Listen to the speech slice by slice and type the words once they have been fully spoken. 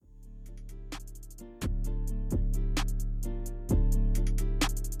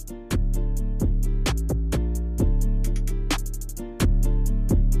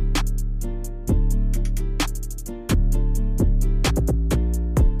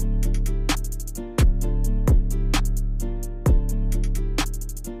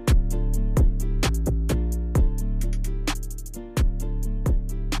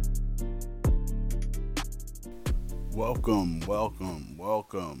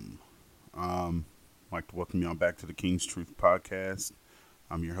Welcome. I'd like to welcome y'all back to the King's Truth podcast.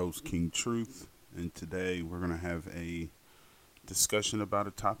 I'm your host, King Truth, and today we're going to have a discussion about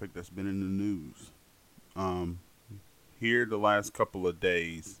a topic that's been in the news. Um, Here, the last couple of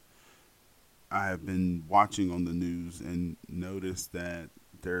days, I have been watching on the news and noticed that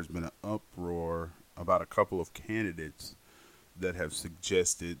there's been an uproar about a couple of candidates that have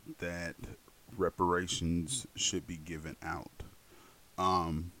suggested that reparations should be given out.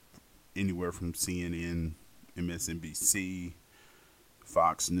 Um, Anywhere from CNN, MSNBC,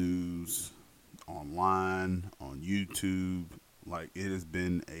 Fox News, online, on YouTube. Like, it has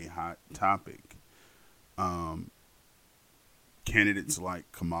been a hot topic. Um, Candidates like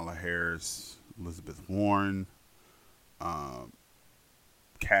Kamala Harris, Elizabeth Warren, um,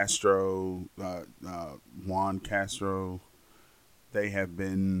 Castro, Juan Castro, they have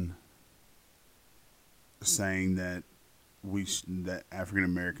been saying that that African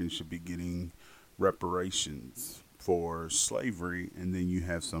Americans should be getting reparations for slavery, and then you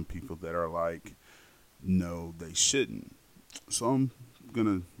have some people that are like, no, they shouldn't. So I'm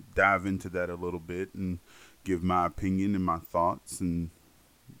gonna dive into that a little bit and give my opinion and my thoughts, and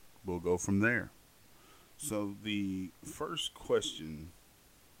we'll go from there. So the first question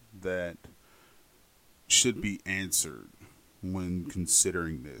that should be answered when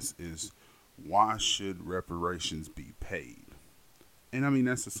considering this is, why should reparations be paid? And I mean,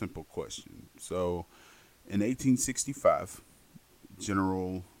 that's a simple question. So in 1865,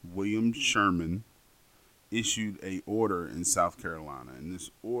 General William Sherman issued a order in South Carolina, and this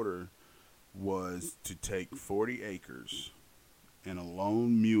order was to take 40 acres and a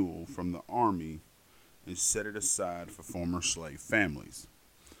lone mule from the army and set it aside for former slave families.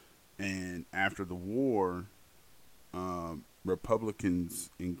 And after the war,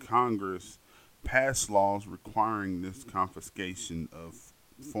 Republicans in Congress passed laws requiring this confiscation of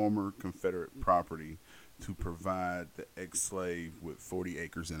former Confederate property to provide the ex-slave with 40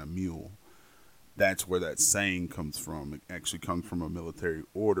 acres and a mule. That's where that saying comes from. It actually comes from a military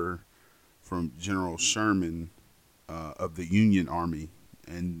order from General Sherman of the Union Army.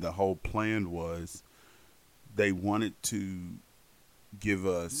 And the whole plan was they wanted to give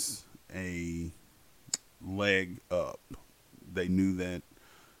us a leg up. They knew that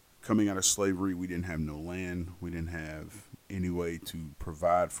coming out of slavery, we didn't have no land. We didn't have any way to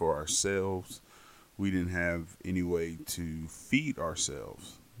provide for ourselves. We didn't have any way to feed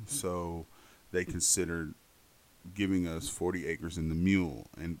ourselves. So they considered giving us 40 acres and the mule.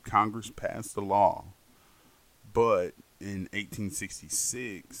 And Congress passed the law. But in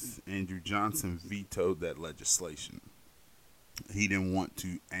 1866, Andrew Johnson vetoed that legislation. He didn't want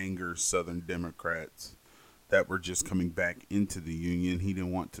to anger Southern Democrats that were just coming back into the Union. He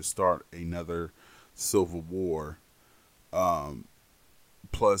didn't want to start another civil war.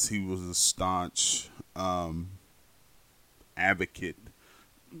 Plus, he was a staunch advocate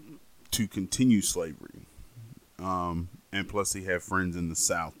to continue slavery. And plus, he had friends in the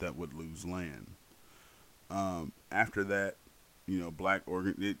South that would lose land. After that,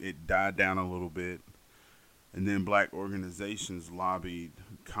 it died down a little bit. And then black organizations lobbied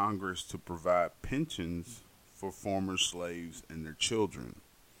Congress to provide pensions for former slaves and their children.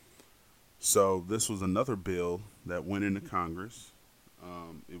 So this was another bill that went into Congress.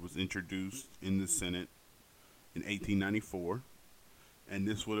 It was introduced in the Senate in 1894, and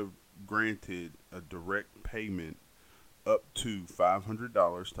this would have granted a direct payment up to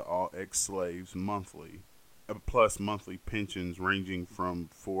 $500 to all ex-slaves monthly, plus monthly pensions ranging from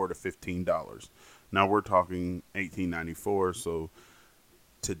 $4 to $15. Now we're talking 1894, so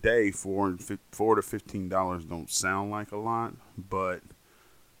today $4 to $15 don't sound like a lot, but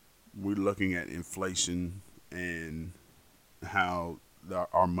we're looking at inflation and how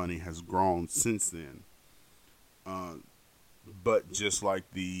our money has grown since then. But just like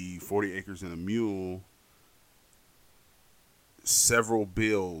the 40 acres and a mule, several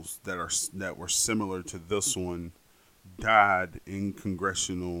bills that were similar to this one died in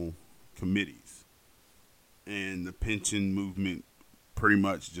congressional committees, and the pension movement pretty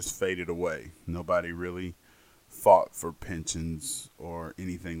much just faded away. Nobody really fought for pensions or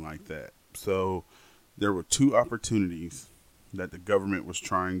anything like that. So there were two opportunities that the government was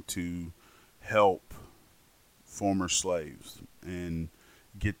trying to help former slaves and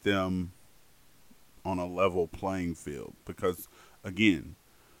get them on a level playing field, because again,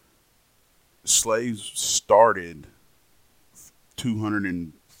 slaves started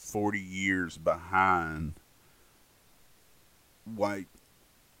 240 years behind white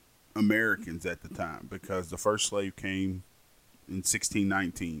Americans at the time, because the first slave came in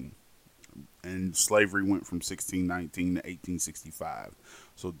 1619. and slavery went from 1619 to 1865.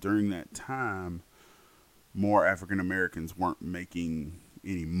 So during that time, more African Americans weren't making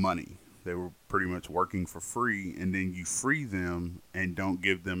any money. They were pretty much working for free, and then you free them and don't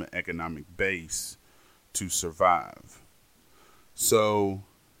give them an economic base to survive. So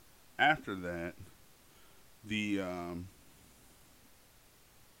after that, the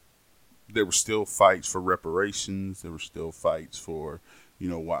there were still fights for reparations. There were still fights for,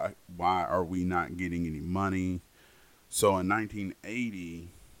 why are we not getting any money? So in 1980,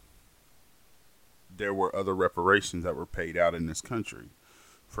 there were other reparations that were paid out in this country.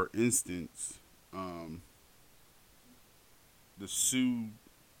 For instance, the Sioux.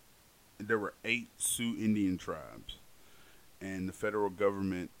 There were 8 Sioux Indian tribes, and the federal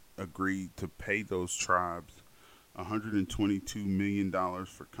government agreed to pay those tribes $122 million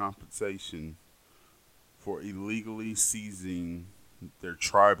for compensation for illegally seizing their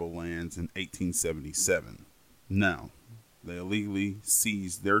tribal lands in 1877. Now, they illegally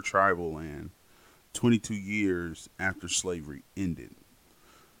seized their tribal land 22 years after slavery ended.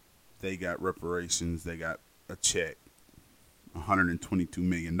 They got reparations, they got a check, $122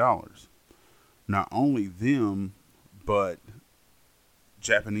 million. Not only them, but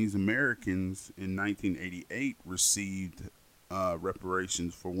Japanese Americans in 1988 received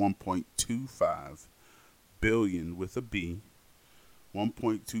reparations for 1.25 billion with a B.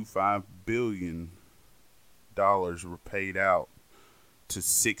 1.25 billion dollars were paid out to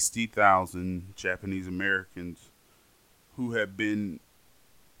 60,000 Japanese Americans who have been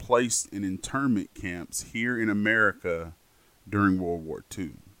placed in internment camps here in America during World War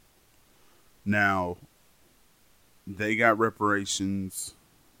II. Now, they got reparations.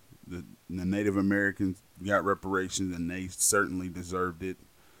 The Native Americans got reparations, and they certainly deserved it.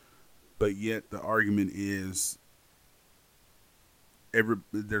 But yet, the argument is,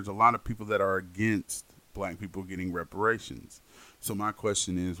 there's a lot of people that are against black people getting reparations. So my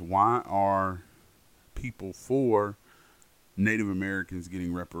question is, why are people for Native Americans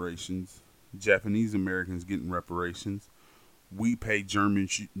getting reparations, Japanese Americans getting reparations? We pay German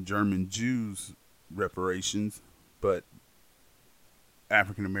Jews reparations, but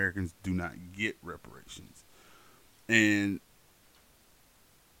African Americans do not get reparations. And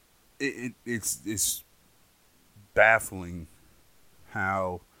it's baffling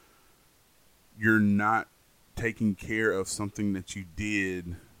how you're not taking care of something that you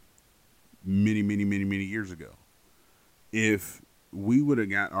did many, many, many, many years ago. If we would have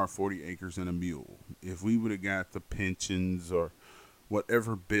got our 40 acres and a mule, if we would have got the pensions or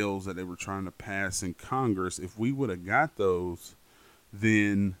whatever bills that they were trying to pass in Congress, if we would have got those,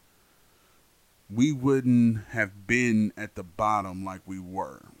 then we wouldn't have been at the bottom like we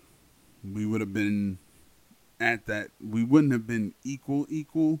were. We would have been at that. We wouldn't have been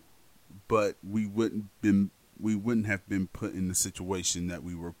equal, but we wouldn't have been put in the situation that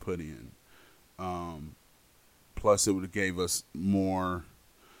we were put in. Plus, it would have gave us more.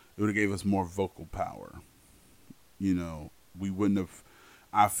 It would have gave us more vocal power. We wouldn't have.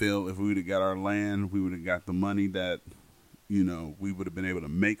 I feel if we would have got our land, we would have got the money that, we would have been able to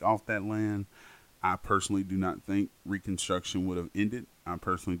make off that land. I personally do not think Reconstruction would have ended. I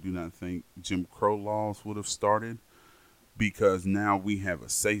personally do not think Jim Crow laws would have started, because now we have a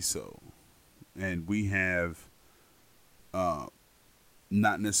say-so, and we have not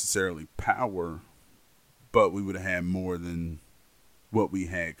necessarily power, but we would have had more than what we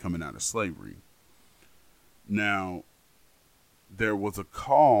had coming out of slavery. Now, there was a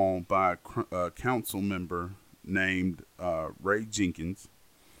call by a council member named Ray Jenkins,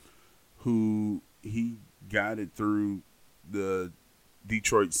 who he guided through the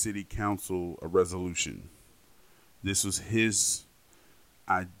Detroit City Council a resolution. This was his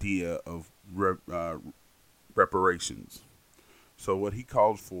idea of reparations. So what he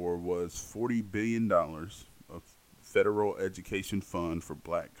called for was $40 billion of federal education fund for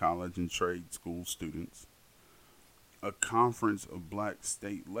black college and trade school students, a conference of black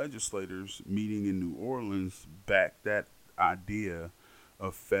state legislators meeting in New Orleans backed that idea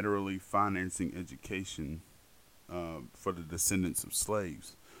of federally financing education for the descendants of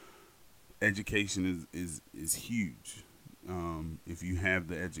slaves. Education is huge. If you have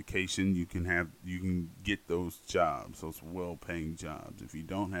the education, you can get those jobs, those well-paying jobs. If you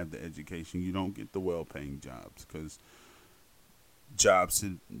don't have the education, you don't get the well-paying jobs, because jobs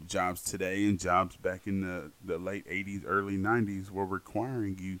today and jobs back in the late 80s, early 90s were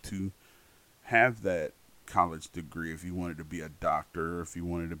requiring you to have that college degree. If you wanted to be a doctor, if you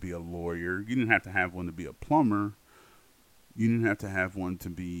wanted to be a lawyer, you didn't have to have one to be a plumber. You didn't have to have one to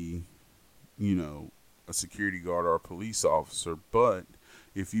be, a security guard or a police officer. But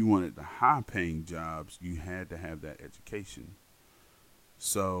If you wanted the high paying jobs, you had to have that education.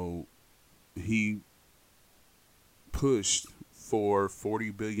 So he pushed for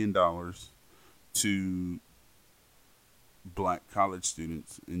 $40 billion to black college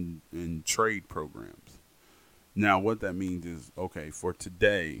students in trade programs. Now, what that means is, okay, for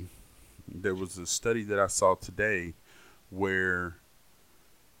today, there was a study that I saw today where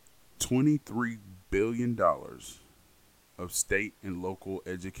 $23 billion of state and local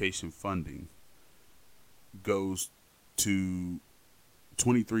education funding goes to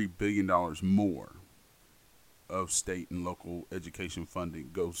 $23 billion more of state and local education funding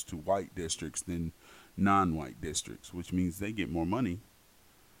goes to white districts than non-white districts, which means they get more money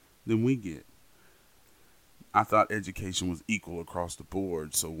than we get. I thought education was equal across the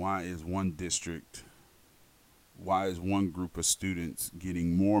board, so why is one group of students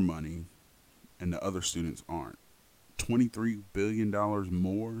getting more money and the other students aren't? $23 billion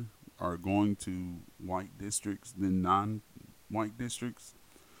more are going to white districts than non-white districts.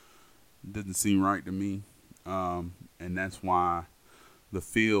 Doesn't seem right to me. And that's why the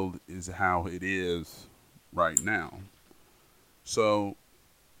field is how it is right now. So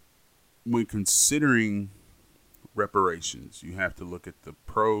when considering reparations, you have to look at the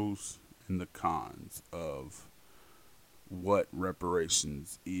pros and the cons of what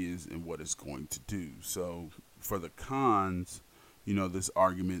reparations is and what it's going to do. So for the cons, this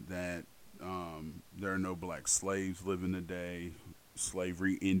argument that there are no black slaves living today.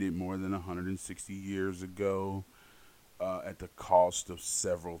 Slavery ended more than 160 years ago at the cost of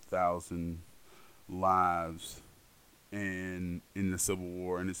several thousand lives and in the Civil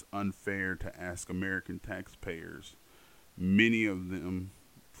War, and it's unfair to ask American taxpayers, many of them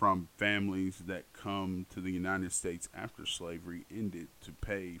from families that come to the United States after slavery ended, to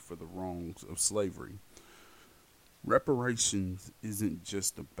pay for the wrongs of slavery. Reparations isn't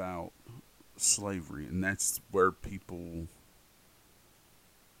just about slavery, and that's where people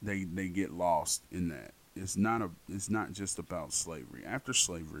they get lost in that. It's not just about slavery. After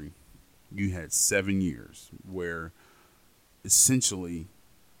slavery, you had 7 years where essentially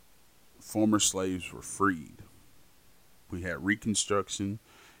former slaves were freed. We had Reconstruction.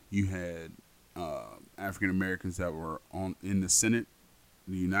 You had African Americans that were in the Senate,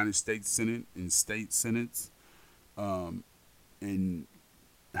 the United States Senate, and state senates, and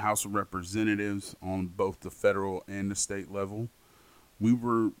House of Representatives on both the federal and the state level. We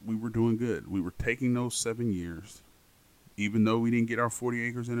were doing good. We were taking those 7 years, even though we didn't get our 40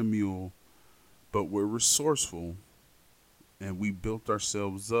 acres and a mule, but we're resourceful, and we built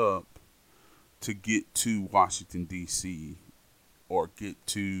ourselves up to get to Washington, D.C., or get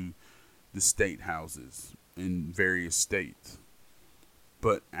to the state houses in various states.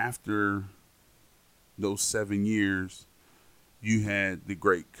 But after those 7 years, you had the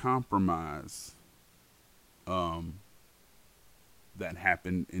Great Compromise that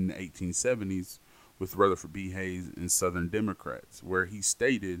happened in the 1870s with Rutherford B. Hayes and Southern Democrats, where he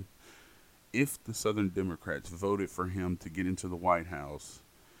stated if the Southern Democrats voted for him to get into the White House,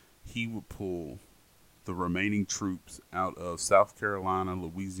 he would pull the remaining troops out of South Carolina,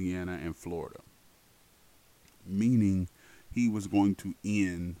 Louisiana, and Florida, meaning he was going to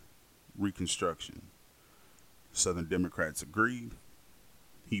end Reconstruction. Southern Democrats agreed.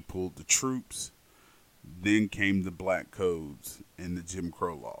 He pulled the troops. Then came the Black Codes and the Jim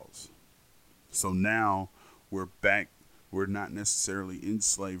Crow laws. So now we're back. We're not necessarily in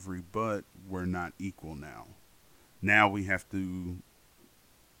slavery, but we're not equal now. Now we have to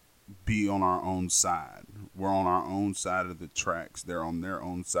be on our own side. We're on our own side of the tracks. They're on their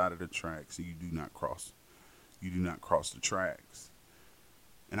own side of the tracks. So you do not cross. You do not cross the tracks.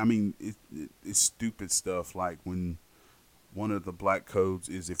 And I mean, it's stupid stuff like when one of the Black Codes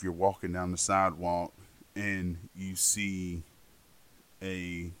is if you're walking down the sidewalk and you see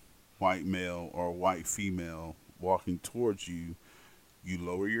a white male or a white female walking towards you, you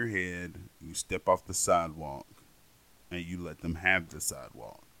lower your head, you step off the sidewalk, and you let them have the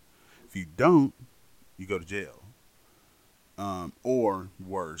sidewalk. If you don't, you go to jail. Or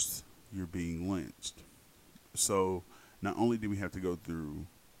worse, you're being lynched. So not only did we have to go through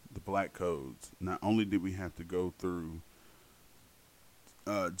the Black Codes, not only did we have to go through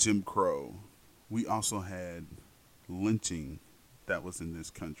Jim Crow, we also had lynching that was in this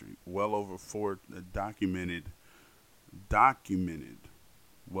country. Well over documented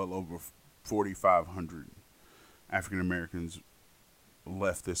well over 4,500 African Americans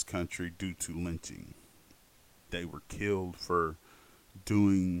left this country due to lynching. They were killed for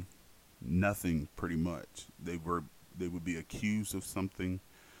doing nothing, pretty much. They would be accused of something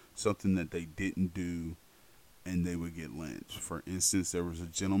that they didn't do, and they would get lynched. For instance, there was a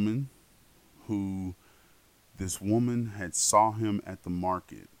gentleman who this woman had saw him at the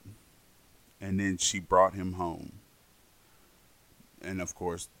market, and then she brought him home. And of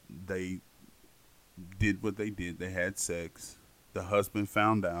course, they did what they did. They had sex. The husband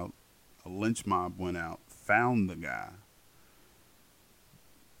found out. A lynch mob went out, found the guy.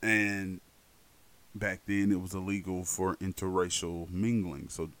 And back then, it was illegal for interracial mingling.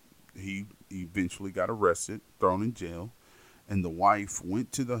 So he eventually got arrested, thrown in jail. And the wife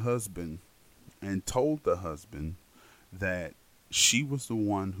went to the husband and told the husband that she was the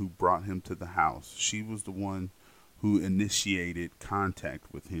one who brought him to the house. She was the one who initiated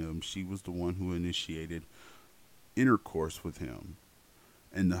contact with him. She was the one who initiated intercourse with him.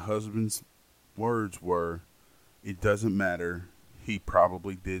 And the husband's words were, "It doesn't matter. He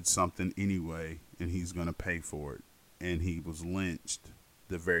probably did something anyway, and he's going to pay for it." And he was lynched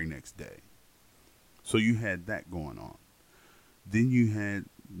the very next day. So you had that going on. Then you had,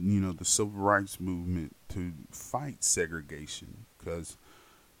 the civil rights movement to fight segregation, because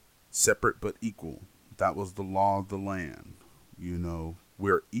separate but equal. That was the law of the land.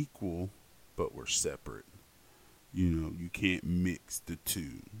 We're equal, but we're separate. You can't mix the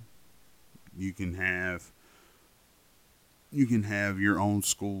two. You can have your own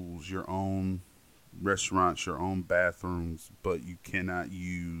schools, your own restaurants, your own bathrooms, but you cannot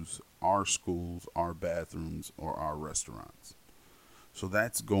use our schools, our bathrooms, or our restaurants. So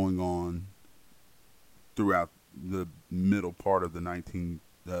that's going on throughout the middle part of the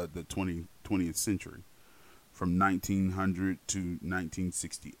 20th century, from 1900 to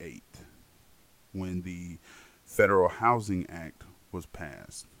 1968, when the Federal Housing Act was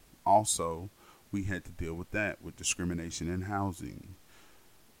passed. Also, we had to deal with that, with discrimination in housing,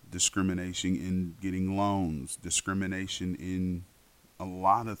 discrimination in getting loans, discrimination in a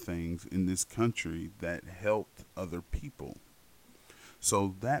lot of things in this country that helped other people.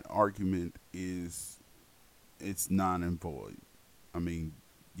 So that argument it's non and void. I mean,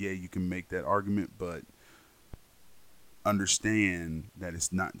 yeah, you can make that argument, but understand that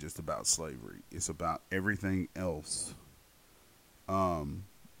it's not just about slavery. It's about everything else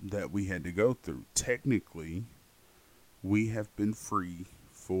that we had to go through. Technically, we have been free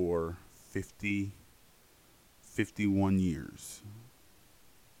for 51 years.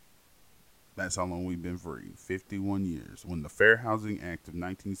 That's how long we've been free. 51 years. When the Fair Housing Act of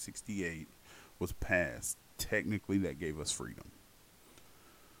 1968 was passed, technically that gave us freedom.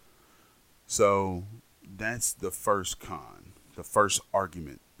 So that's the first con, the first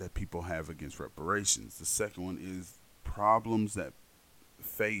argument that people have against reparations. The second one is problems that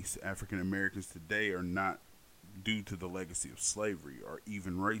face African Americans today are not due to the legacy of slavery or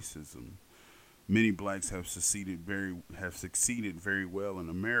even racism. Many blacks have succeeded very well in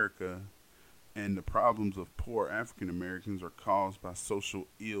America, and the problems of poor African Americans are caused by social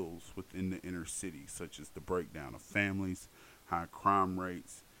ills within the inner city, such as the breakdown of families, high crime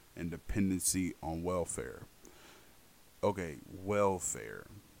rates, and dependency on welfare. Okay, welfare.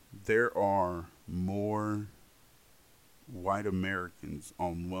 There are more white Americans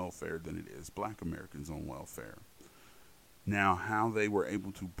on welfare than it is black Americans on welfare. Now, how they were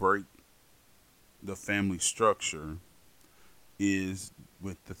able to break the family structure is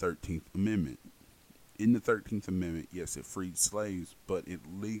with the 13th Amendment. In the 13th Amendment, yes, it freed slaves, but it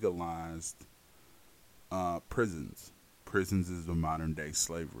legalized prisons. Prisons is the modern day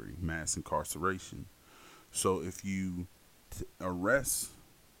slavery, mass incarceration. So if you arrest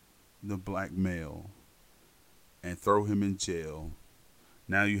the black male and throw him in jail,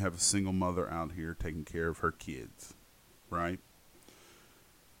 now you have a single mother out here taking care of her kids, right?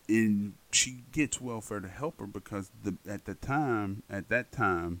 And she gets welfare to help her because at that time,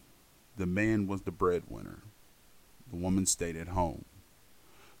 the man was the breadwinner. The woman stayed at home.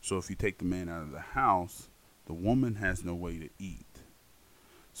 So if you take the man out of the house, the woman has no way to eat.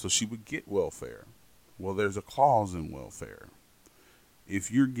 So she would get welfare. Well, there's a clause in welfare.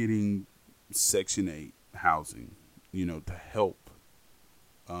 If you're getting Section 8 housing, to help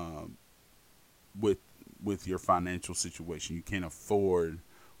with your financial situation, you can't afford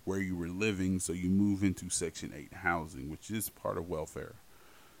where you were living, so you move into Section 8 housing, which is part of welfare.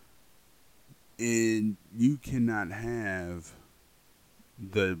 And you cannot have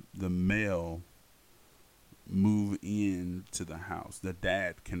the male move into the house. The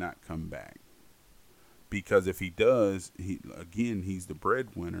dad cannot come back. Because if he does, he's the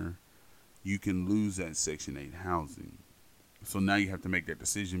breadwinner, you can lose that Section 8 housing. So now you have to make that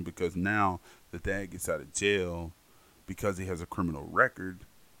decision, because now the dad gets out of jail because he has a criminal record.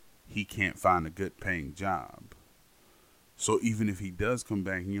 He can't find a good paying job. So even if he does come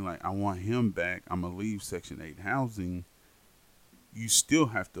back and you're like, I want him back, I'm going to leave Section 8 housing, you still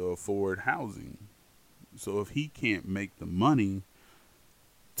have to afford housing. So if he can't make the money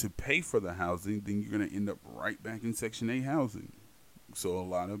to pay for the housing, then you're going to end up right back in Section 8 housing. So a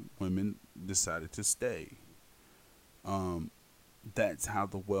lot of women decided to stay. That's how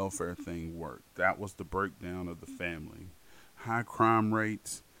the welfare thing worked. That was the breakdown of the family. High crime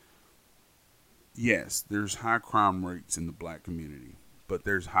rates. Yes, there's high crime rates in the black community, but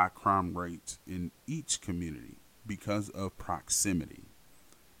there's high crime rates in each community because of proximity.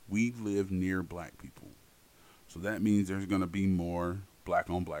 We live near black people. So that means there's going to be more black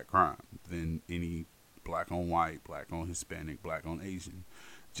on black crime than any black on white, black on Hispanic, black on Asian.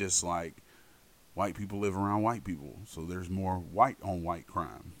 Just like white people live around white people, so there's more white on white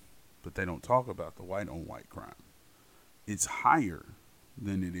crime. But they don't talk about the white on white crime. It's higher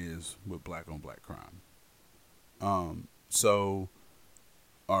than it is with black on black crime. Or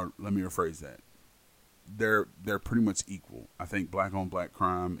let me rephrase that. They're pretty much equal. I think black on black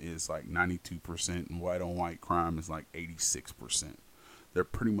crime is like 92% and white on white crime is like 86%. They're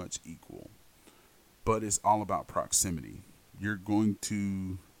pretty much equal. But it's all about proximity. You're going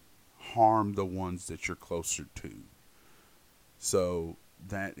to harm the ones that you're closer to. So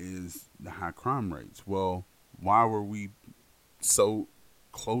that is the high crime rates. Well, why were we so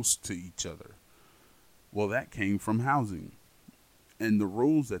close to each other? Well, that came from housing and the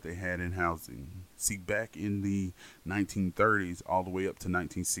rules that they had in housing. See, back in the 1930s all the way up to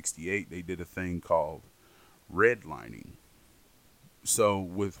 1968, they did a thing called redlining. So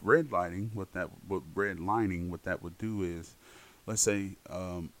with redlining, what that would do is, let's say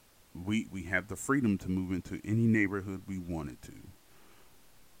we have the freedom to move into any neighborhood we wanted to,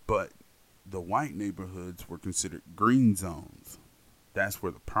 but the white neighborhoods were considered green zones. That's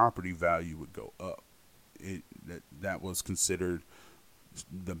where the property value would go up. That was considered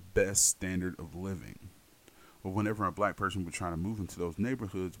the best standard of living. Well, whenever a black person would try to move into those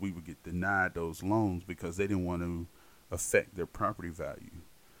neighborhoods, we would get denied those loans because they didn't want to affect their property value.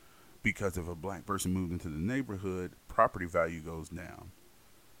 Because if a black person moved into the neighborhood, property value goes down.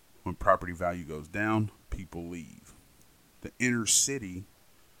 When property value goes down, people leave. The inner city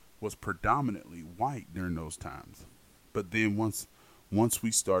was predominantly white during those times. But then once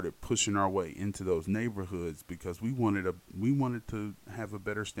we started pushing our way into those neighborhoods, because we wanted to have a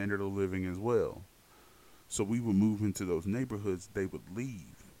better standard of living as well. So we would move into those neighborhoods, they would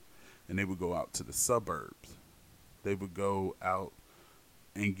leave and they would go out to the suburbs. They would go out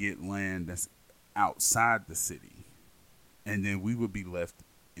and get land that's outside the city. And then we would be left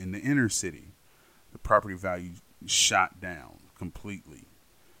in the inner city. The property value shot down completely.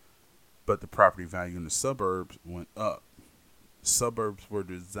 But the property value in the suburbs went up. Suburbs were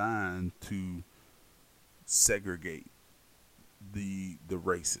designed to segregate the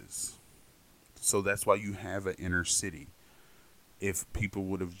races. So that's why you have an inner city. If people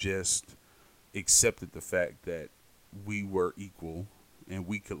would have just accepted the fact that we were equal and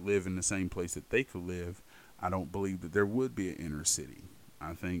we could live in the same place that they could live, I don't believe that there would be an inner city.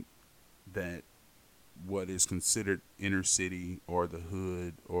 I think that what is considered inner city or the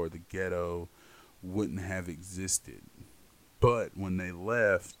hood or the ghetto wouldn't have existed. But when they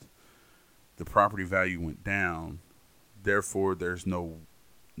left, the property value went down. Therefore, there's no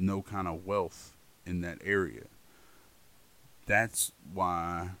kind of wealth in that area. That's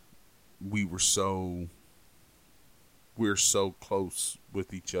why we're so close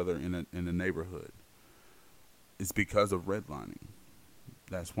with each other in a neighborhood. It's because of redlining.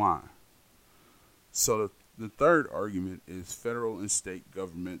 That's why. So the third argument is federal and state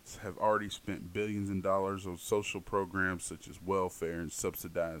governments have already spent billions of dollars on social programs such as welfare and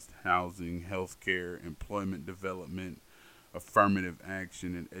subsidized housing, healthcare, employment development, affirmative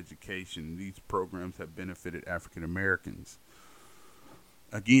action, and education. These programs have benefited African Americans.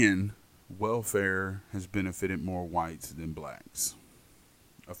 Again, welfare has benefited more whites than blacks.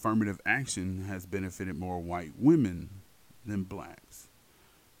 Affirmative action has benefited more white women than blacks.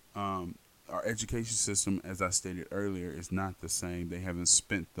 Our education system, as I stated earlier, is not the same. They haven't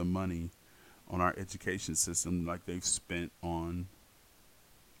spent the money on our education system like they've spent on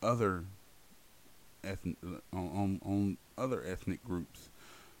other on other ethnic groups,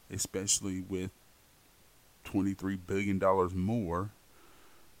 especially with $23 billion more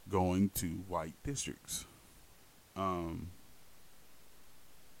going to white districts. Yeah,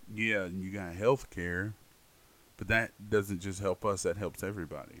 you got health care, but that doesn't just help us, that helps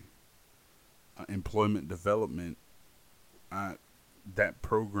everybody. Employment development, that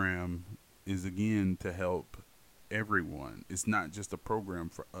program is again to help everyone. It's not just a program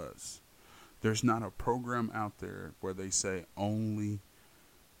for us. There's not a program out there where they say only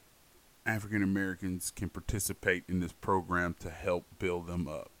African Americans can participate in this program to help build them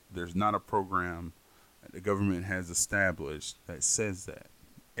up. There's not a program that the government has established that says that.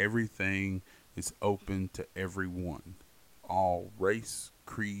 Everything is open to everyone. All race,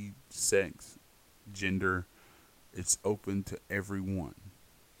 creed, sex, gender, it's open to everyone.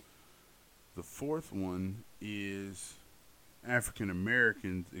 The fourth one is African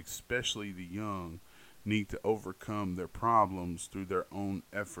Americans, especially the young, need to overcome their problems through their own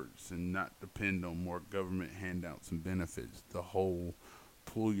efforts and not depend on more government handouts and benefits. The whole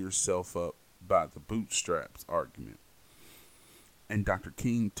pull yourself up by the bootstraps argument. And Dr.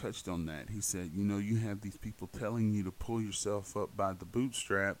 King touched on that. He said, you have these people telling you to pull yourself up by the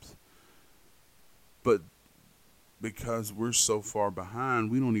bootstraps, but because we're so far behind,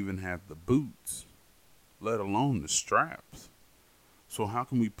 we don't even have the boots, let alone the straps. So how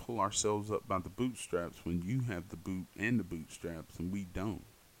can we pull ourselves up by the bootstraps when you have the boot and the bootstraps and we don't?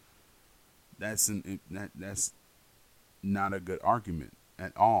 That's not a good argument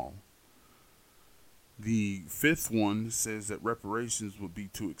at all. The fifth one says that reparations would be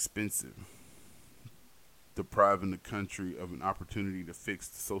too expensive, depriving the country of an opportunity to fix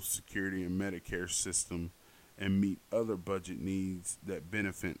the Social Security and Medicare system and meet other budget needs that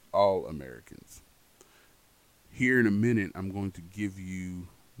benefit all Americans. Here in a minute, I'm going to give you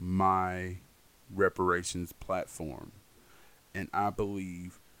my reparations platform, and I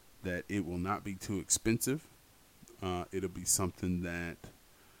believe that it will not be too expensive. It'll be something that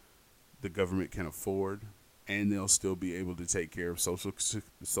the government can afford, and they'll still be able to take care of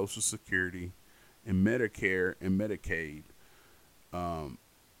Social Security and Medicare and Medicaid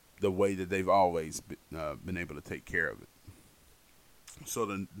the way that they've always been able to take care of it. So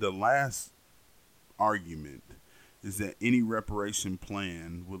the last argument is that any reparation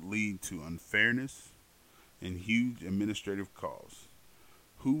plan would lead to unfairness and huge administrative costs.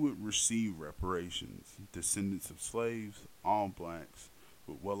 Who would receive reparations? Descendants of slaves, all blacks?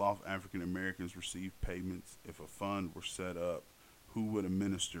 Would well-off African Americans receive payments? If a fund were set up, who would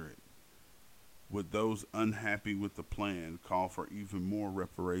administer it? Would those unhappy with the plan call for even more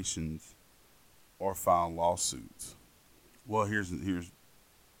reparations or file lawsuits? Well, here's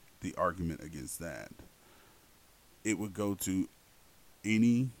the argument against that. It would go to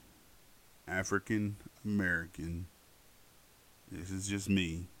any African American, this is just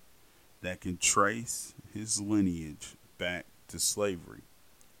me, that can trace his lineage back to slavery.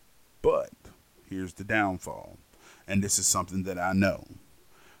 But here's the downfall, and this is something that I know.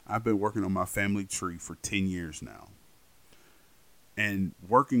 I've been working on my family tree for 10 years now. And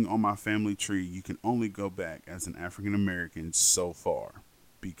working on my family tree, you can only go back as an African American so far,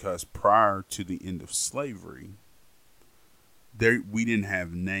 because prior to the end of slavery, we didn't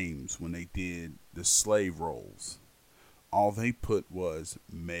have names when they did the slave rolls. All they put was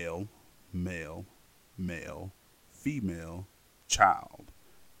male, male, male, female, child,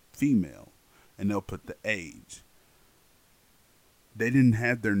 female, and they'll put the age. They didn't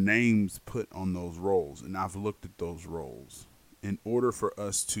have their names put on those rolls, and I've looked at those rolls. In order for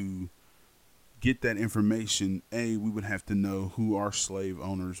us to get that information, we would have to know who our slave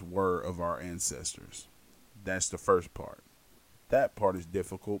owners were of our ancestors. That's the first part. That part is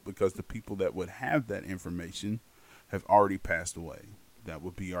difficult because the people that would have that information have already passed away. That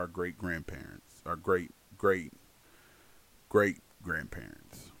would be our great-grandparents, our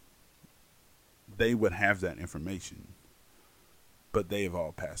great-great-great-grandparents. They would have that information, but they have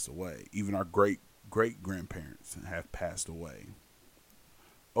all passed away. Even our great-great-grandparents have passed away.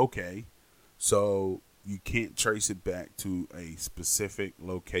 Okay, so you can't trace it back to a specific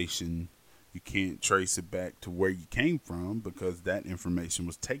location. You can't trace it back to where you came from because that information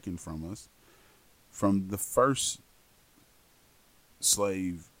was taken from us. From the first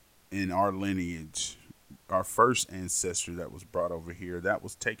slave in our lineage, our first ancestor that was brought over here, that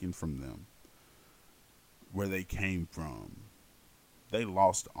was taken from them, where they came from. They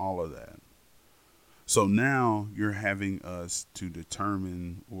lost all of that. So now you're having us to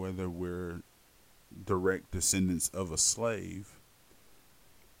determine whether we're direct descendants of a slave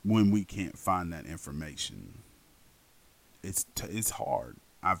when we can't find that information. It's hard.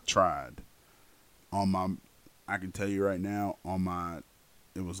 I've tried. I can tell you right now,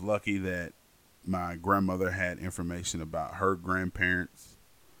 it was lucky that my grandmother had information about her grandparents.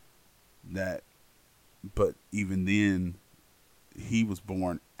 But even then, he was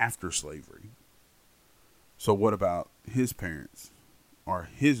born after slavery. So what about his parents, or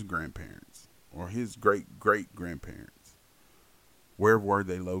his grandparents, or his great-great-grandparents? Where were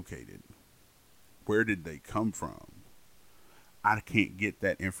they located? Where did they come from? I can't get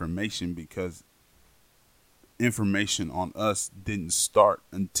that information because information on us didn't start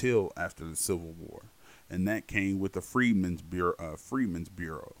until after the Civil War, and that came with the Freedmen's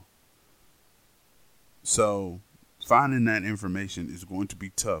Bureau. So finding that information is going to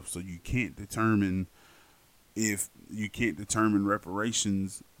be tough. So you can't determine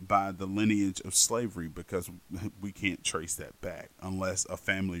reparations by the lineage of slavery because we can't trace that back unless a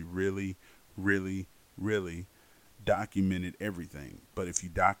family really, really, really documented everything. But if you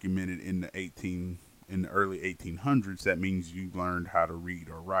document it in the early 1800s, that means you learned how to read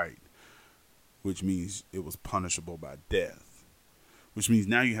or write, which means it was punishable by death. Which means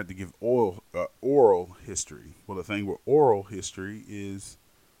now you have to give oral history. Well, the thing with oral history is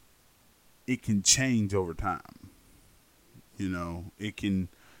it can change over time. You can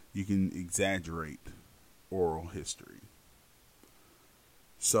exaggerate oral history.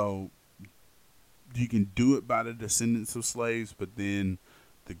 So you can do it by the descendants of slaves, but then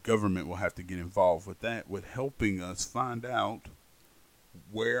the government will have to get involved with that, with helping us find out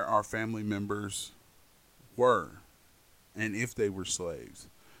where our family members were and if they were slaves.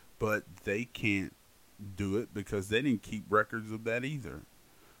 But they can't do it because they didn't keep records of that either.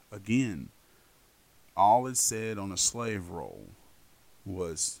 Again, all it said on a slave roll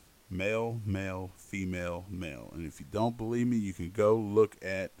was male, male, female, male. And if you don't believe me, you can go look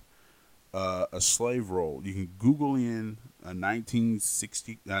at a slave roll. You can Google in a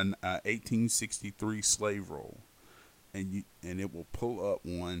 1863 slave roll, and it will pull up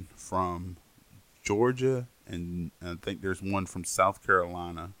one from Georgia, and I think there's one from South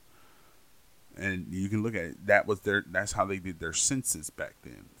Carolina. And you can look at it. That's how they did their census back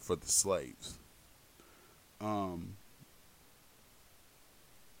then for the slaves.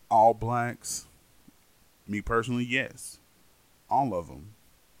 All blacks, me personally, yes. All of them.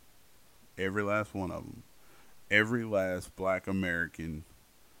 Every last one of them. Every last black American,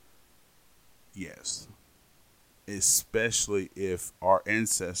 yes. Especially if our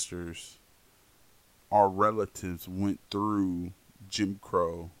ancestors, our relatives went through Jim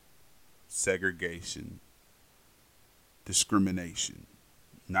Crow, segregation, discrimination.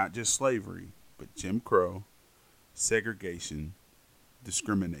 Not just slavery, but Jim Crow, segregation,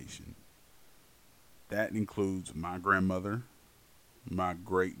 discrimination. That includes my grandmother, my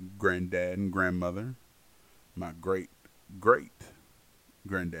great granddad and grandmother, my great great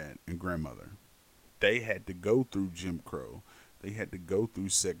granddad and grandmother. They had to go through Jim Crow. They had to go through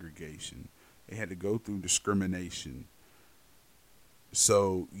segregation. They had to go through discrimination.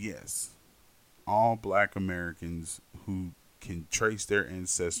 So, yes, all black Americans who can trace their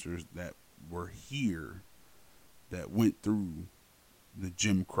ancestors that were here, that went through the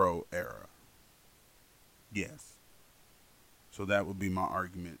Jim Crow era. Yes. So that would be my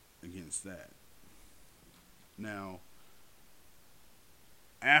argument against that. Now,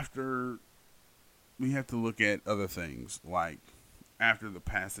 after, we have to look at other things, like after the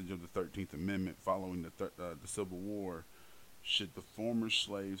passage of the 13th Amendment following the Civil War, should the former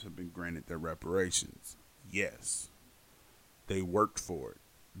slaves have been granted their reparations? Yes. They worked for it.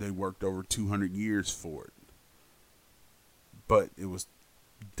 They worked over 200 years for it. But it was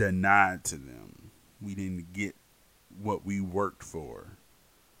denied to them. We didn't get what we worked for.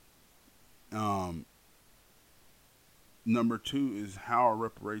 Number two is, how are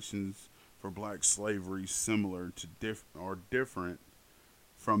reparations for black slavery similar to different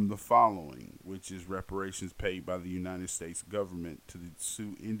from the following, which is reparations paid by the United States government to the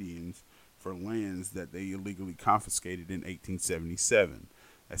Sioux Indians for lands that they illegally confiscated in 1877.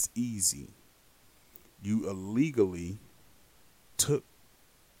 That's easy. You illegally took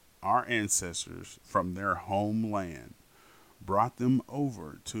our ancestors from their homeland, brought them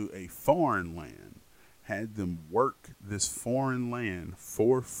over to a foreign land, had them work this foreign land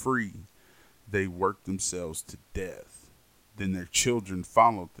for free. They worked themselves to death. Then their children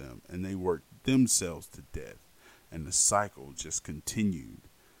followed them, and they worked themselves to death. And the cycle just continued.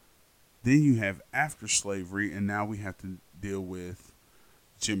 Then you have after slavery, and now we have to deal with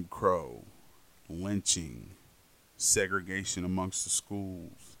Jim Crow, lynching, segregation amongst the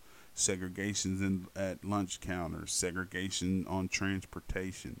schools, segregations at lunch counters, segregation on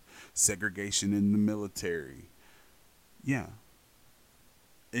transportation, segregation in the military. Yeah.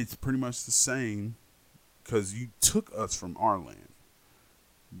 It's pretty much the same, because you took us from our land.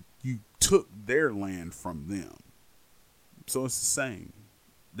 You took their land from them. So it's the same.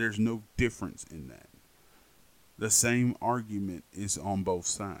 There's no difference in that. The same argument is on both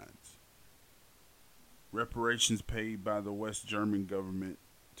sides. Reparations paid by the West German government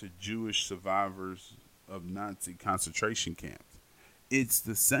to Jewish survivors of Nazi concentration camps. It's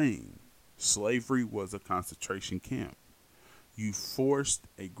the same. Slavery was a concentration camp. You forced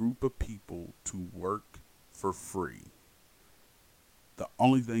a group of people to work for free. The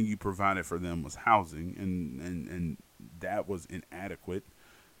only thing you provided for them was housing, and that was inadequate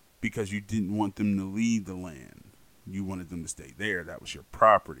because you didn't want them to leave the land. You wanted them to stay there. That was your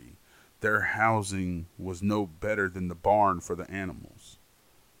property. Their housing was no better than the barn for the animals.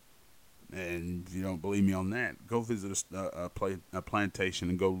 And if you don't believe me on that, go visit a plantation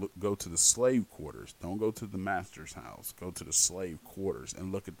and go to the slave quarters. Don't go to the master's house. Go to the slave quarters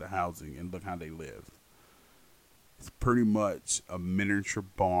and look at the housing and look how they live. It's pretty much a miniature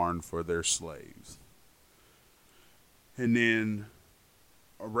barn for their slaves. And then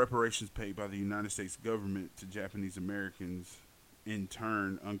reparations paid by the United States government to Japanese Americans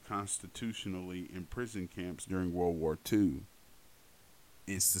interned unconstitutionally in prison camps during World War II.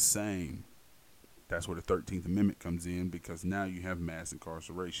 It's the same. That's where the 13th Amendment comes in, because now you have mass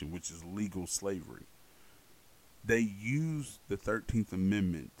incarceration, which is legal slavery. They used the 13th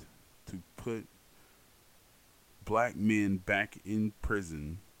Amendment to put black men back in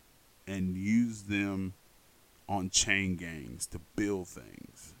prison and use them on chain gangs to build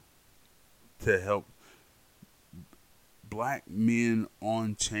things, to help black men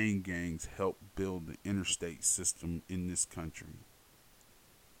on chain gangs help build the interstate system in this country.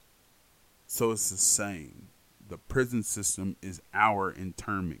 So it's the same. The prison system is our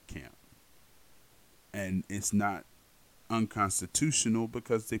internment camp. And it's not unconstitutional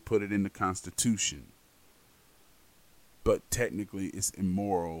because they put it in the Constitution. But technically it's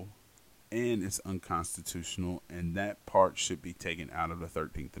immoral and it's unconstitutional, and that part should be taken out of the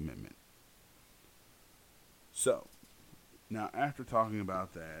 13th Amendment. So, now after talking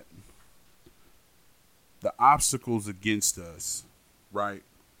about that, the obstacles against us, right,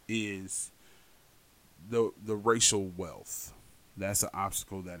 is the racial wealth. That's an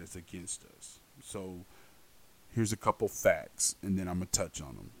obstacle that is against us. So here's a couple facts, and then I'm going to touch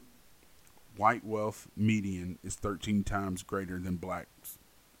on them. White wealth median is 13 times greater than blacks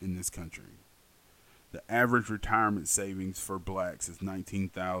in this country. The average retirement savings for blacks is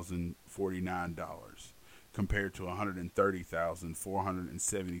 $19,049 compared to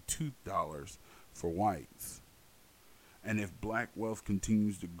 $130,472 for whites. And if black wealth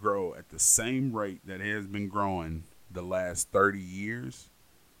continues to grow at the same rate that it has been growing the last 30 years,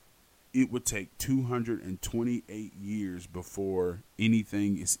 it would take 228 years before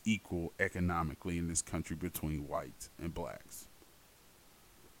anything is equal economically in this country between whites and blacks.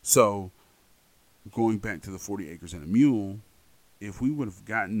 So, going back to the 40 acres and a mule, if we would have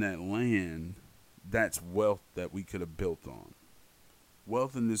gotten that land, that's wealth that we could have built on.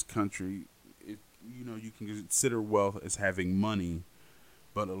 Wealth in this country, you can consider wealth as having money,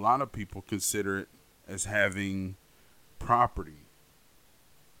 but a lot of people consider it as having property.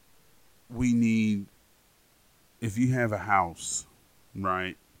 If you have a house,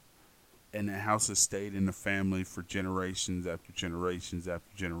 right, and the house has stayed in the family for generations after generations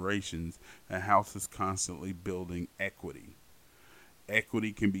after generations, the house is constantly building equity.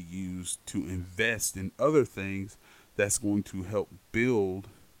 Equity can be used to invest in other things that's going to help build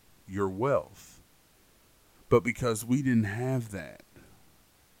your wealth. But because we didn't have that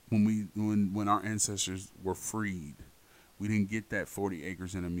when our ancestors were freed, we didn't get that 40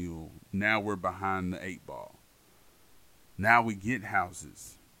 acres and a mule. Now we're behind the 8 ball. Now we get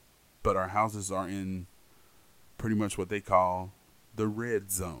houses, but our houses are in pretty much what they call the red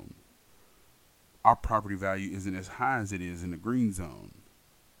zone. Our property value isn't as high as it is in the green zone.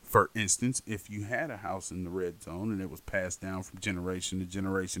 For instance, if you had a house in the red zone and it was passed down from generation to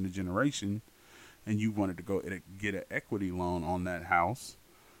generation to generation, and you wanted to go get an equity loan on that house,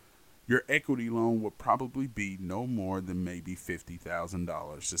 your equity loan would probably be no more than maybe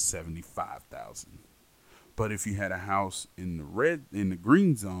 $50,000 to $75,000. But if you had a house in the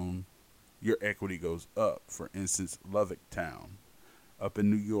green zone, your equity goes up. For instance, Lubbock Town, up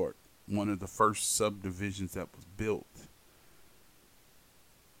in New York, one of the first subdivisions that was built.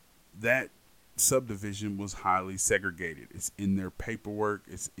 That subdivision was highly segregated. It's in their paperwork.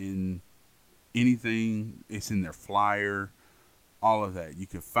 It's in anything. It's in their flyer. All of that. You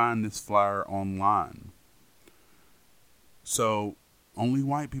can find this flyer online. So only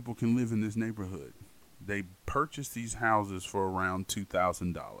white people can live in this neighborhood. They purchased these houses for around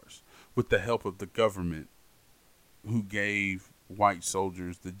 $2,000 with the help of the government, who gave white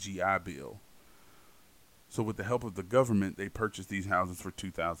soldiers the GI Bill. So with the help of the government, they purchased these houses for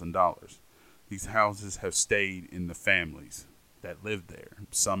 $2,000. These houses have stayed in the families that lived there.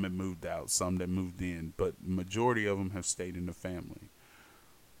 Some have moved out, some that moved in, but majority of them have stayed in the family.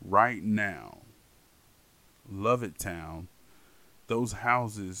 Right now, Lubbock Town, those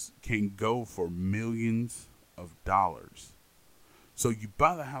houses can go for millions of dollars. So you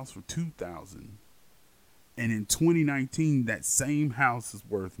buy the house for $2,000, and in 2019, that same house is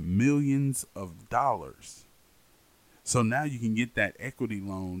worth millions of dollars. So now you can get that equity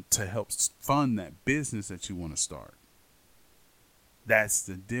loan to help fund that business that you want to start. That's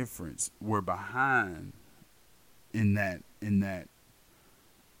the difference. We're behind in that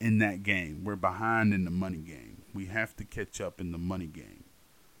game. We're behind in the money game. We have to catch up in the money game.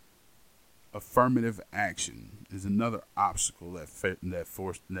 Affirmative action is another obstacle that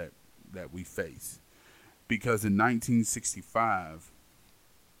we face, because in 1965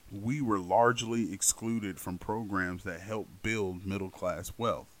 we were largely excluded from programs that help build middle class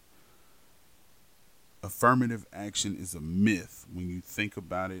wealth. Affirmative action is a myth when you think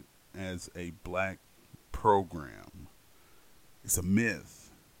about it as a black program. It's a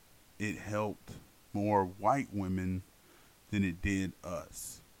myth. It helped more white women than it did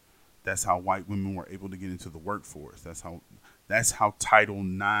us. That's how white women were able to get into the workforce. That's how Title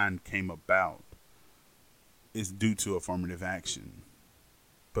IX came about. It's due to affirmative action.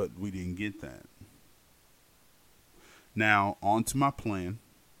 But we didn't get that. Now, on to my plan.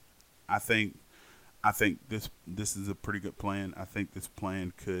 I think this is a pretty good plan. I think this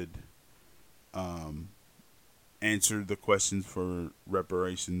plan could answer the questions for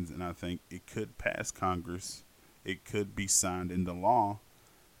reparations, and I think it could pass Congress. It could be signed into law,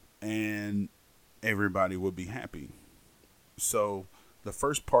 and everybody would be happy. So the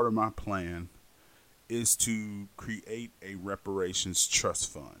first part of my plan is to create a reparations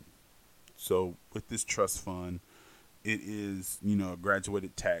trust fund. So with this trust fund, it is, a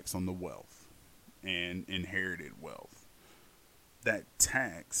graduated tax on the wealth and inherited wealth. That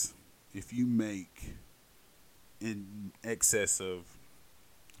tax, if you make in excess of,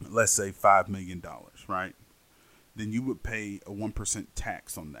 let's say, $5 million, right? Then you would pay a 1%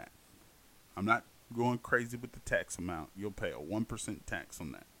 tax on that. I'm not going crazy with the tax amount. You'll pay a 1% tax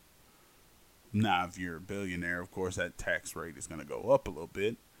on that. Now, if you're a billionaire, of course, that tax rate is going to go up a little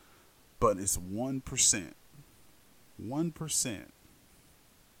bit, but it's 1%. 1%.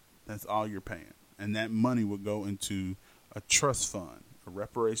 That's all you're paying. And that money would go into a trust fund, a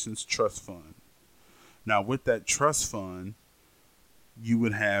reparations trust fund. Now, with that trust fund, you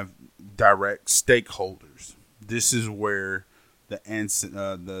would have direct stakeholders. This is where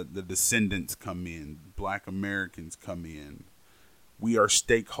the descendants come in, Black Americans come in. We are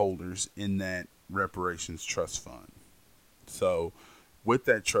stakeholders in that reparations trust fund. So with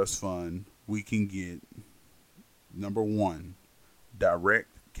that trust fund, we can get, number one, direct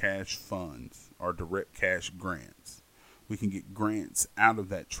cash funds or direct cash grants. We can get grants out of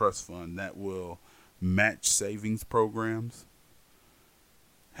that trust fund that will match savings programs,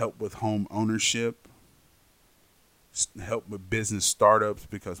 help with home ownership, help with business startups,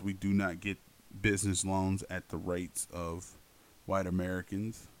 because we do not get business loans at the rates of white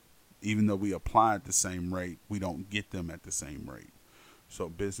Americans. Even though we apply at the same rate, we don't get them at the same rate. So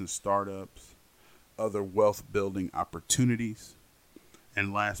business startups, other wealth building opportunities,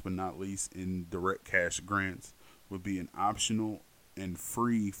 and last but not least, in direct cash grants, would be an optional and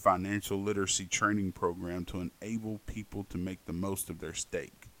free financial literacy training program to enable people to make the most of their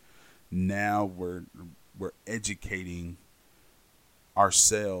stake. Now we're educating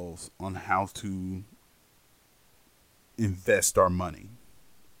ourselves on how to invest our money.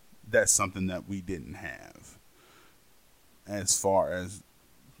 That's something that we didn't have as far as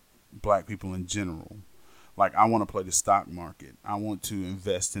black people in general. Like, I want to play the stock market. I want to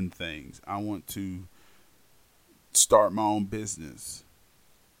invest in things. I want to start my own business.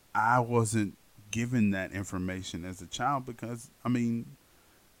 I wasn't given that information as a child because,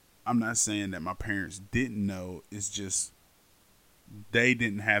 I'm not saying that my parents didn't know. It's just they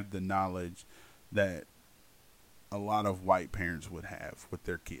didn't have the knowledge that a lot of white parents would have with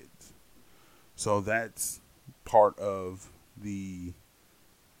their kids. So that's part of the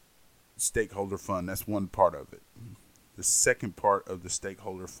stakeholder fund. That's one part of it. The second part of the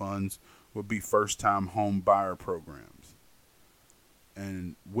stakeholder funds would be first-time home buyer programs.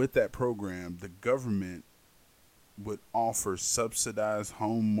 And with that program, the government would offer subsidized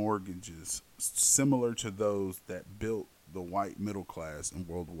home mortgages similar to those that built the white middle class in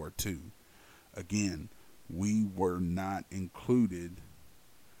World War II. Again, we were not included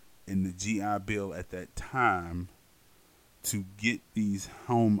in the GI Bill at that time to get these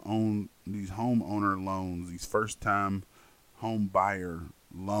homeowner loans, these first-time home buyer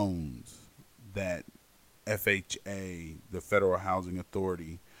loans that FHA, the Federal Housing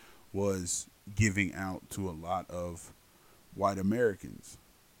Authority, was giving out to a lot of white Americans.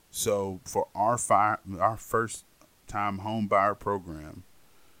 So for our first-time home buyer program,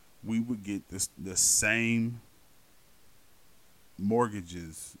 we would get the same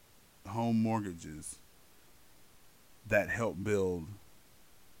mortgages, home mortgages that help build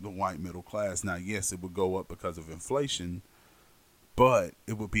the white middle class. Now, yes, it would go up because of inflation, but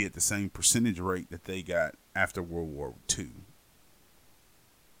it would be at the same percentage rate that they got after World War II.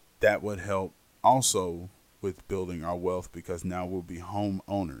 That would help also with building our wealth because now we'll be home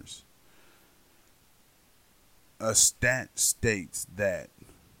owners. A stat states that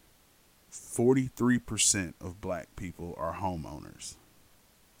 43% of black people are homeowners.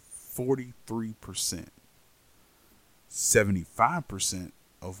 43%. 75%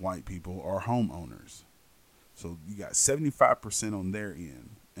 of white people are homeowners. So you got 75% on their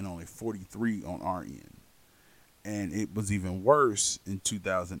end and only 43 on our end. And it was even worse in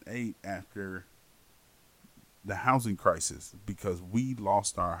 2008 after the housing crisis because we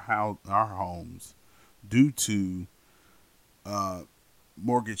lost our homes due to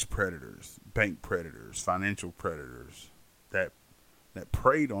mortgage predators, bank predators, financial predators that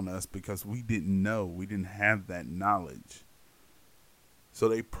preyed on us because we didn't know, we didn't have that knowledge. So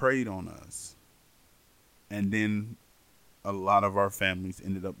they preyed on us. And then a lot of our families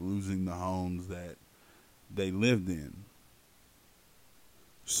ended up losing the homes that they lived in.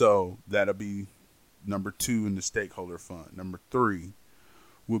 So that'll be number 2 in the stakeholder fund. Number 3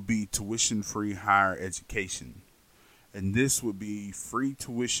 would be tuition-free higher education. And this would be free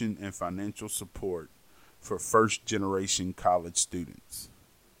tuition and financial support for first-generation college students.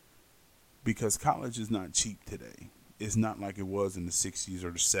 Because college is not cheap today. It's not like it was in the 60s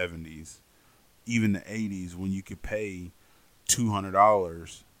or the 70s, even the 80s when you could pay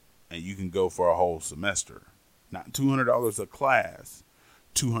 $200 and you can go for a whole semester. Not $200 a class,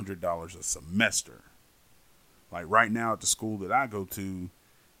 $200 a semester. Like right now at the school that I go to,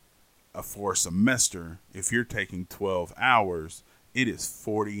 for a semester, if you're taking 12 hours, it is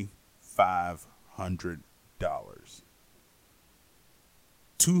 $4,500.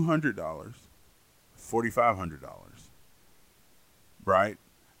 $200, $4,500, right?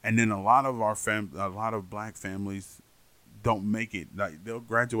 And then a lot of a lot of black families don't make it. Like they'll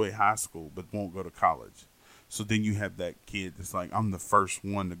graduate high school but won't go to college. So then you have that kid that's like, I'm the first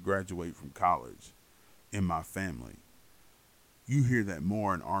one to graduate from college in my family. You hear that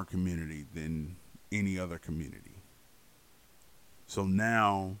more in our community than any other community. So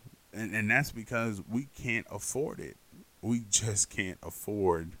now, and that's because we can't afford it. We just can't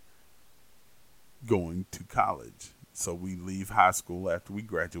afford going to college. So we leave high school after we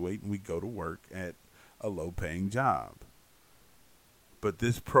graduate and we go to work at a low-paying job. But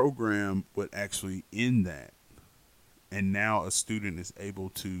this program would actually end that. And now a student is able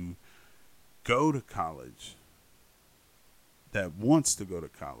to go to college, that wants to go to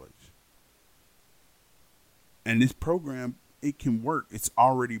college. And this program, it can work. It's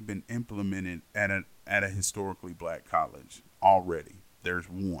already been implemented at a historically black college already. There's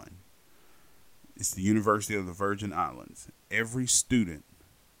one. It's the University of the Virgin Islands. Every student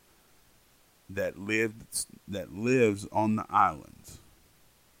that lives on the islands,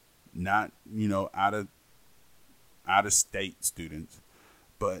 not, out of state students,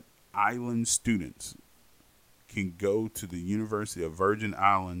 but island students can go to the University of Virgin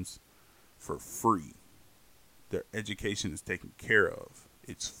Islands for free. Their education is taken care of.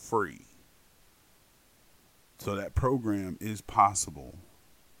 It's free. So that program is possible.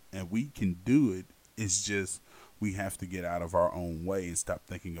 And we can do it. It's just we have to get out of our own way and stop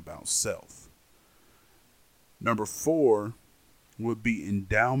thinking about self. Number 4 would be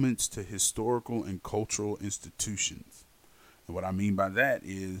endowments to historical and cultural institutions. And what I mean by that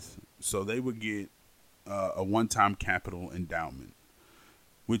is, so they would get a one-time capital endowment,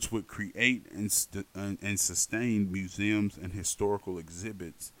 which would create and sustain museums and historical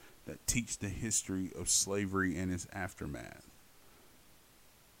exhibits that teach the history of slavery and its aftermath.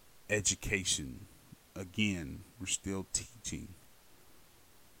 Education. Again, we're still teaching,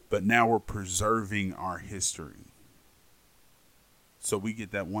 but now we're preserving our history. So we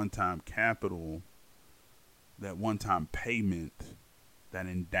get that one-time capital, that one-time payment, that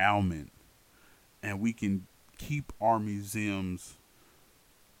endowment, and we can keep our museums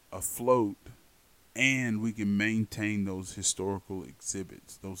afloat, and we can maintain those historical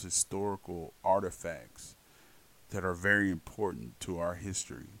exhibits, those historical artifacts that are very important to our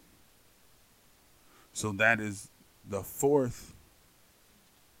history. So that is the fourth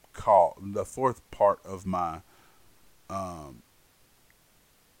part of my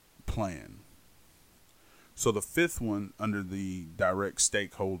plan. So the 5th one under the direct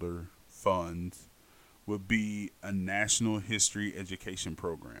stakeholder funds would be a national history education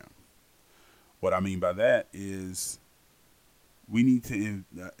program. What I mean by that is we need to,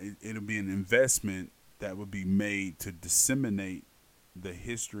 it'll be an investment that would be made to disseminate the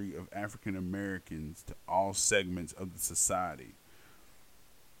history of African Americans to all segments of the society.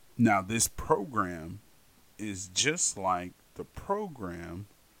 Now, this program is just like the program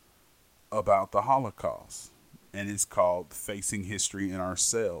about the Holocaust, and it's called Facing History in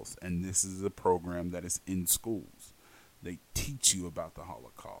Ourselves. And this is a program that is in schools. They teach you about the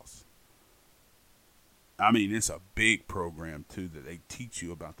Holocaust. I mean, it's a big program too that they teach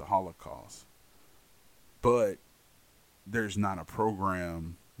you about the Holocaust. But there's not a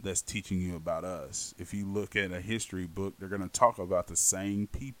program that's teaching you about us. If you look at a history book, they're going to talk about the same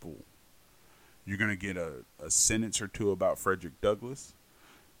people. You're going to get a sentence or two about Frederick Douglass.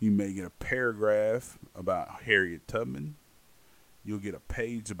 You may get a paragraph about Harriet Tubman. You'll get a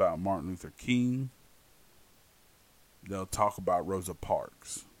page about Martin Luther King. They'll talk about Rosa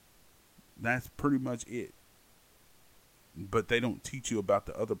Parks. That's pretty much it. But they don't teach you about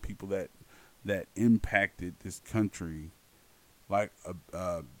the other people that impacted this country, like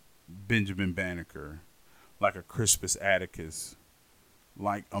a Benjamin Banneker, like a Crispus Attucks,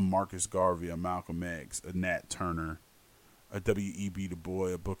 like a Marcus Garvey, a Malcolm X, a Nat Turner, a W.E.B. Du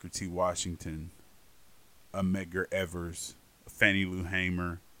Bois, a Booker T. Washington, a Medgar Evers, a Fannie Lou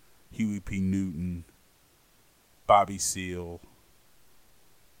Hamer, Huey P. Newton, Bobby Seale.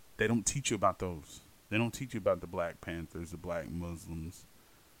 They don't teach you about those. They don't teach you about the Black Panthers, the Black Muslims.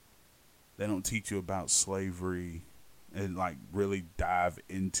 They don't teach you about slavery and like really dive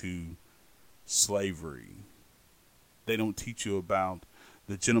into slavery. They don't teach you about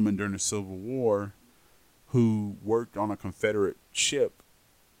the gentleman during the Civil War who worked on a Confederate ship,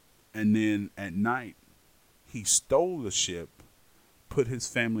 and then at night he stole the ship, put his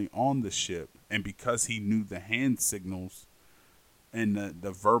family on the ship, and because he knew the hand signals and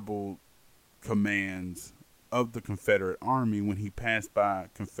the verbal commands of the Confederate Army, when he passed by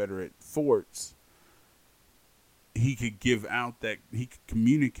Confederate forts, he could give out that, he could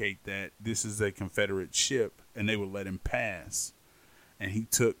communicate that this is a Confederate ship, and they would let him pass. And he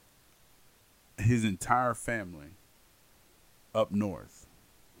took his entire family up north.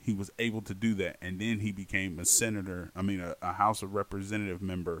 He was able to do that, and then he became a House of Representative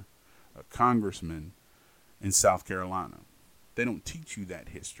member, a congressman in South Carolina. They don't teach you that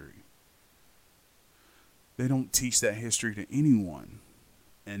history. They don't teach that history to anyone.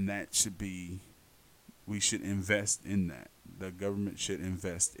 And we should invest in that. The government should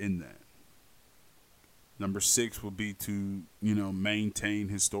invest in that. Number 6 would be to, maintain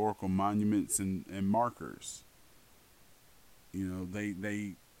historical monuments and markers.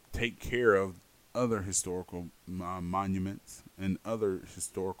 They take care of other historical monuments and other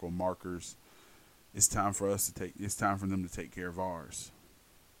historical markers. It's time for them to take care of ours.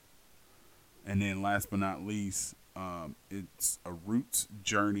 And then last but not least, it's a roots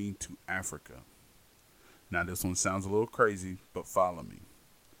journey to Africa. Now this one sounds a little crazy, but follow me.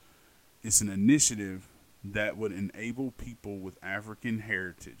 It's an initiative that would enable people with African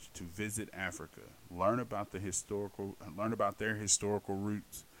heritage to visit Africa, learn about their historical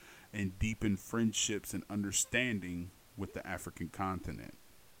roots, and deepen friendships and understanding with the African continent.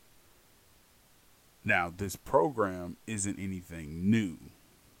 Now, this program isn't anything new.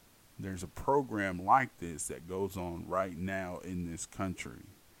 There's a program like this that goes on right now in this country.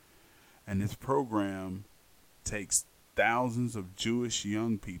 And this program takes thousands of Jewish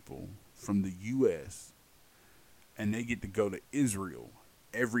young people from the U.S. and they get to go to Israel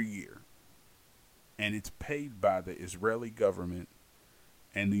every year. And it's paid by the Israeli government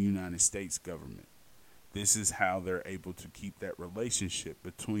and the United States government. This is how they're able to keep that relationship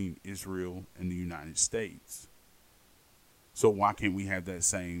between Israel and the United States. So why can't we have that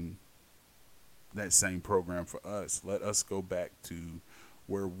same program for us? Let us go back to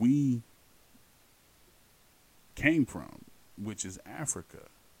where we came from, which is Africa,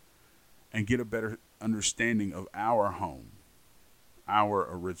 and get a better understanding of our home, our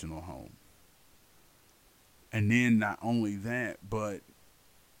original home. And then not only that, but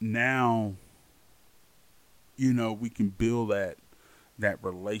now, we can build that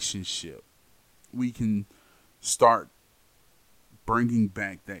relationship. We can start bringing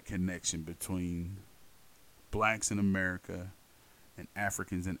back that connection between blacks in America and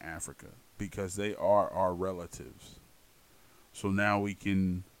Africans in Africa, because they are our relatives. So now we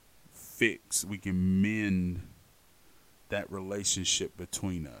can mend that relationship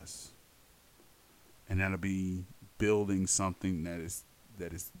between us. And that'll be building something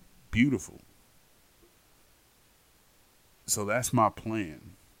that is beautiful. So that's my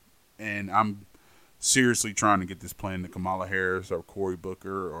plan. And I'm seriously trying to get this plan to Kamala Harris or Cory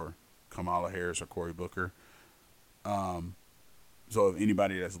Booker or Kamala Harris or Cory Booker. So if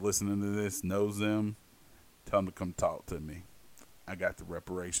anybody that's listening to this knows them, tell them to come talk to me. I got the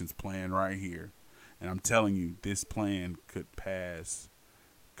reparations plan right here. And I'm telling you, this plan could pass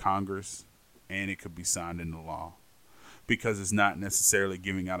Congress and it could be signed into law. Because it's not necessarily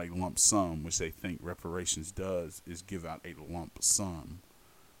giving out a lump sum, which they think reparations does, is give out a lump sum.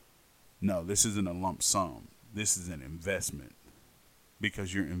 No, this isn't a lump sum. This is an investment.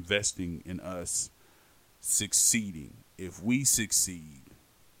 Because you're investing in us succeeding. If we succeed,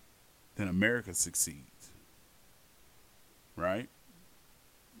 then America succeeds. Right?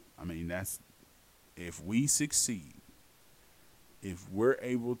 I mean, that's, if we succeed, if we're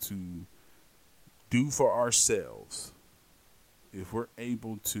able to do for ourselves, if we're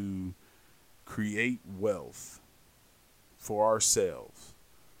able to create wealth for ourselves,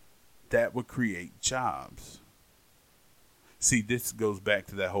 that would create jobs. See, this goes back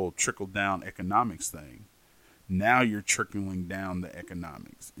to that whole trickle-down economics thing. Now you're trickling down the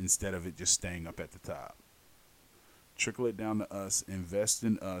economics instead of it just staying up at the top. Trickle it down to us, invest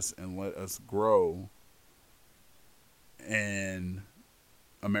in us, and let us grow. And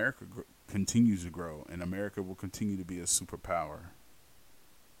America continues to grow, and America will continue to be a superpower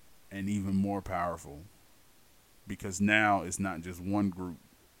and even more powerful, because now it's not just one group.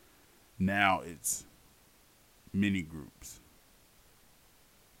 Now it's many groups.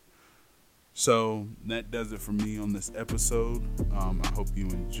 So that does it for me on this episode. I hope you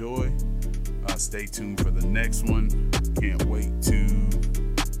enjoy. Stay tuned for the next one. Can't wait to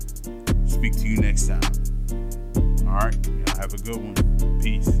speak to you next time. All right. Y'all have a good one.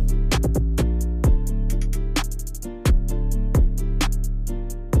 Peace.